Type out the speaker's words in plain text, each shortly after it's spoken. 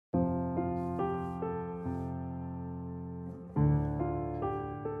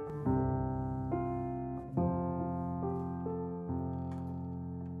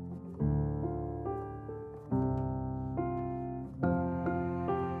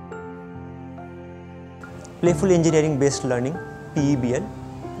Playful Engineering-Based Learning, PEBL,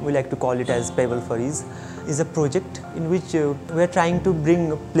 we like to call it as PEBL for ease, is a project in which we are trying to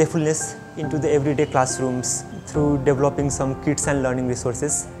bring playfulness into the everyday classrooms through developing some kits and learning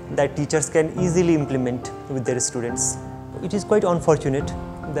resources that teachers can easily implement with their students. It is quite unfortunate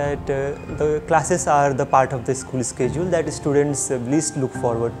that the classes are the part of the school schedule that students least look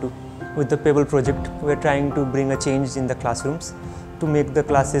forward to. With the PEBL project, we are trying to bring a change in the classrooms to make the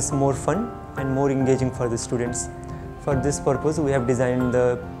classes more fun and more engaging for the students. For this purpose, we have designed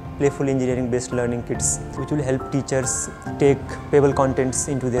the Playful Engineering-Based Learning kits, which will help teachers take PEBL contents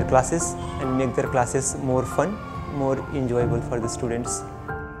into their classes and make their classes more fun, more enjoyable for the students.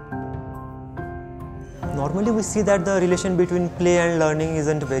 Normally we see that the relation between play and learning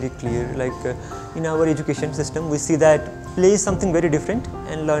isn't very clear. Like in our education system, we see that play is something very different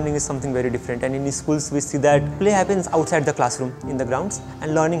and learning is something very different. And in schools, we see that play happens outside the classroom in the grounds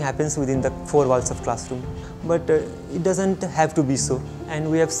and learning happens within the four walls of classroom. But it doesn't have to be so. And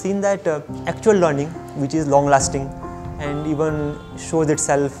we have seen that actual learning, which is long-lasting and even shows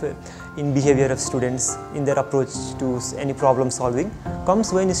itself in behavior of students, in their approach to any problem solving,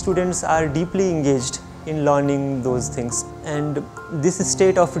 comes when students are deeply engaged in learning those things. And this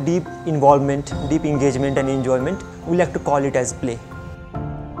state of deep involvement, deep engagement and enjoyment, we like to call it as play.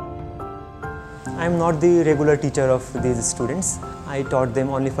 I am not the regular teacher of these students. I taught them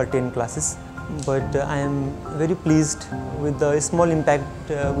only for 10 classes. But I am very pleased with the small impact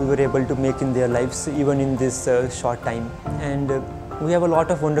we were able to make in their lives even in this short time. And we have a lot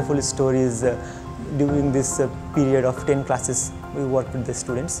of wonderful stories during this period of 10 classes we worked with the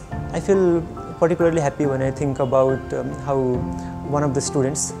students. I feel particularly happy when I think about how one of the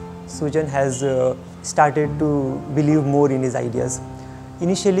students, Sujan, has started to believe more in his ideas.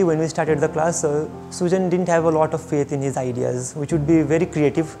 Initially, when we started the class, Sujan didn't have a lot of faith in his ideas, which would be very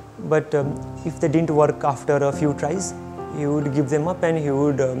creative, but if they didn't work after a few tries, he would give them up and he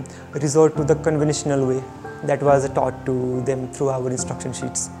would resort to the conventional way that was taught to them through our instruction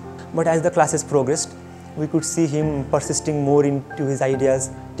sheets. But as the classes progressed, we could see him persisting more into his ideas,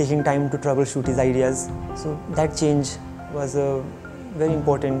 taking time to troubleshoot his ideas. So that change was a very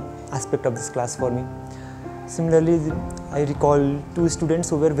important aspect of this class for me. Similarly, I recall two students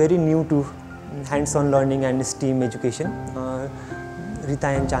who were very new to hands-on learning and STEAM education, Rita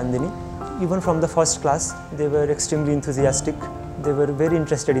and Chandini. Even from the first class, they were extremely enthusiastic. They were very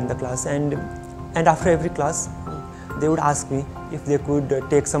interested in the class, and after every class, they would ask me if they could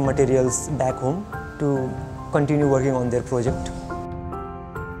take some materials back home to continue working on their project.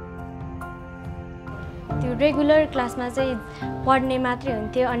 त्यो regular क्लासमा चाहिँ पढ्ने मात्रै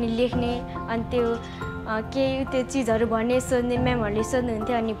हुन्थ्यो अनि लेख्ने अनि त्यो केही त्यो चीजहरु भन्ने सोध्ने म्यामहरुले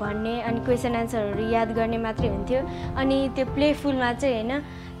सोध्नुहुन्थ्यो अनि भन्ने अनि क्वेशन आन्सरहरु याद गर्ने मात्रै हुन्थ्यो अनि त्यो प्लेफुलमा चाहिँ हैन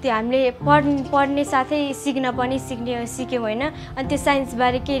त्यो हामीले पढ्ने साथै सिक्न पनि सिक्यौं हैन अनि त्यो साइन्स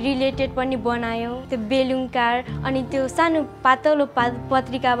बारे के रिलेटेड पनि बनायौं त्यो बेलुन कार अनि त्यो सानो पातलो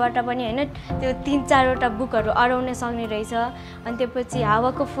पत्रिकाबाट पनि हैन त्यो 3-4 वटा बुकहरु अराउन सक्ने रहेछ अनि त्यसपछि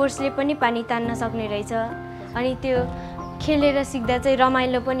हावाको फोर्सले पनि पानी तान्न सक्ने रहेछ अनि त्यो खेलेर सिक्दा चाहिँ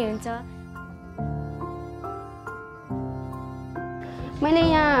रमाइलो पनि हुन्छ। मैले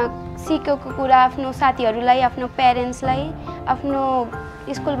यहाँ सिकेको कुरा आफ्नो साथीहरुलाई आफ्नो प्यारेन्ट्सलाई आफ्नो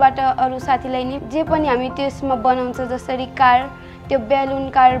स्कुलबाट अरु साथीलाई नि जे पनि हामी त्यसमा बनाउँछ जसरी कार त्यो बेलुन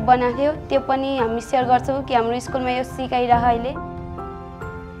कार बनाथ्यो त्यो पनि हामी शेयर गर्छौं कि हाम्रो स्कुलमा यो सिकाइरह अहिले।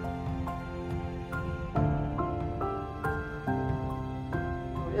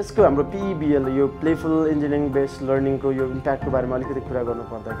 यसको हाम्रो PEBL यो प्लेफुल इन्जिनियरिङ बेस्ड लर्निङ को यो इम्प्याक्ट को बारेमा अलिकति कुरा गर्नु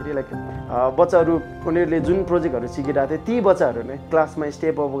पर्दाखेरि लाइक बच्चाहरु उनीहरुले जुन प्रोजेक्टहरु सिकिरहेथे ती बच्चाहरु नै क्लासमा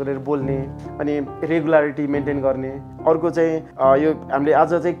स्टेप अप गरेर बोल्ने अनि रेगुलारिटी मेन्टेन गर्ने अर्को चाहिँ यो हामीले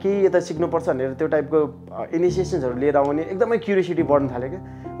आज चाहिँ के यता सिक्नु पर्छ भनेर त्यो टाइपको इनिसिएसन्सहरु लिएर आउने एकदमै क्युरियोसिटी बढ्न थाल्यो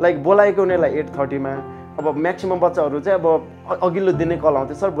के लाइक बोलाएको उनीहरुलाई 8:30 मा अब म्याक्सिमम बच्चाहरु चाहिँ अब अघिल्लो दिनै कल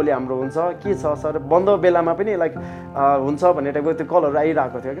आउँथे सर भोलि हाम्रो हुन्छ के छ सर बन्द बेलामा पनि लाइक हुन्छ भन्ने टाइपको त्यो कलहरु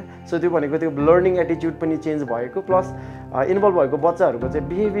आइराको थियो के सो त्यो भनेको त्यो लर्निङ एटिट्युड पनि चेन्ज भएको प्लस इन्भल्भ भएको बच्चाहरुको चाहिँ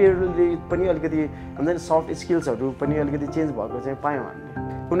बिहेभियरली पनि अलिकति हुन्छ नि सफ्ट स्किल्सहरु पनि अलिकति चेन्ज भएको चाहिँ पायौं हामीले।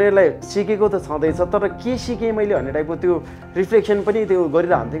 उनीहरुलाई सिकेको त छँदैछ तर के सिके मैले भन्ने टाइपको त्यो रिफ्लेक्सन पनि त्यो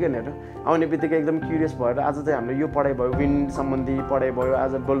गरिरहन्थे के उनीहरु आउने बित्तिकै एकदम क्युरियस भएर आज चाहिँ हाम्रो यो पढाइ भयो विन्ड सम्बन्धी पढाइ भयो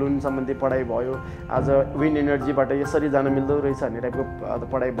आज बलुन सम्बन्धी पढाइ भयो आज विन्ड एनर्जीबाट यसरी जान मिल्दो रहेछ भन्ने टाइपको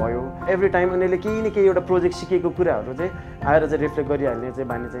पढाइ भयो एभ्री टाइम उनीहरुले केही न केही एउटा प्रोजेक्ट सिकेको कुराहरु चाहिँ आएर चाहिँ रिफ्लेक्ट गरिहाल्ने चाहिँ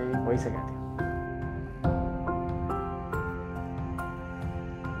बानी चाहिँ भइसकेको थियो।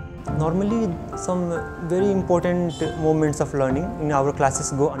 Normally, some very important moments of learning in our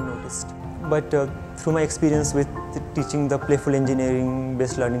classes go unnoticed. But through my experience with teaching the playful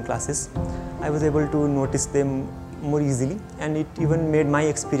engineering-based learning classes, I was able to notice them more easily, and it even made my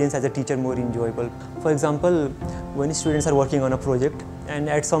experience as a teacher more enjoyable. For example, when students are working on a project and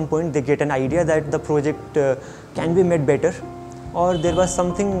at some point they get an idea that the project can be made better, or there was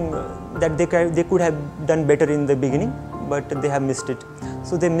something that they could have done better in the beginning, but they have missed it.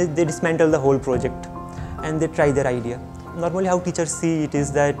 So they dismantle the whole project and they try their idea. Normally how teachers see it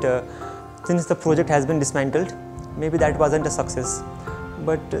is that since the project has been dismantled, maybe that wasn't a success.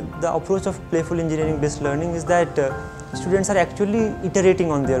 But the approach of playful engineering-based learning is that students are actually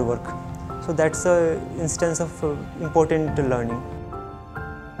iterating on their work. So that's an instance of important learning.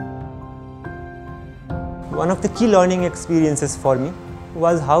 One of the key learning experiences for me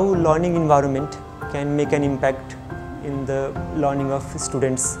was how learning environment can make an impact in the learning of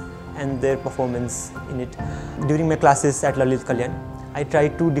students and their performance in it. During my classes at Lalit Kalyan, I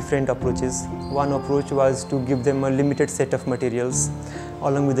tried two different approaches. One approach was to give them a limited set of materials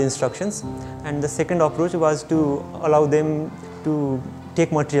along with the instructions, and the second approach was to allow them to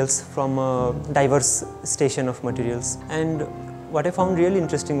take materials from a diverse station of materials. And what I found really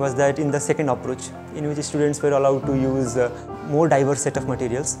interesting was that in the second approach, in which students were allowed to use a more diverse set of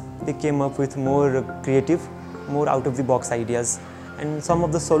materials, they came up with more creative, more out-of-the-box ideas, and some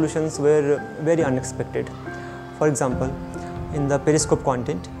of the solutions were very unexpected. For example, in the periscope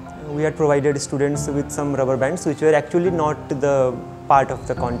content, we had provided students with some rubber bands which were actually not the part of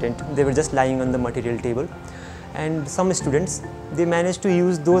the content. They were just lying on the material table. And some students, they managed to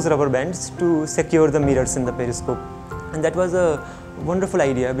use those rubber bands to secure the mirrors in the periscope. And that was a wonderful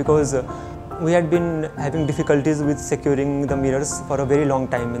idea because we had been having difficulties with securing the mirrors for a very long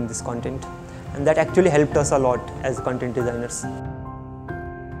time in this content. And that actually helped us a lot as content designers.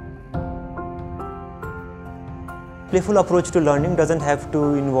 Playful approach to learning doesn't have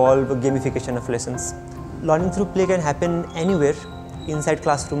to involve gamification of lessons. Learning through play can happen anywhere, inside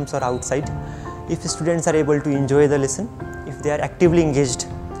classrooms or outside, if students are able to enjoy the lesson, if they are actively engaged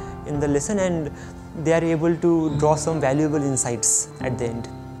in the lesson, and they are able to draw some valuable insights at the end.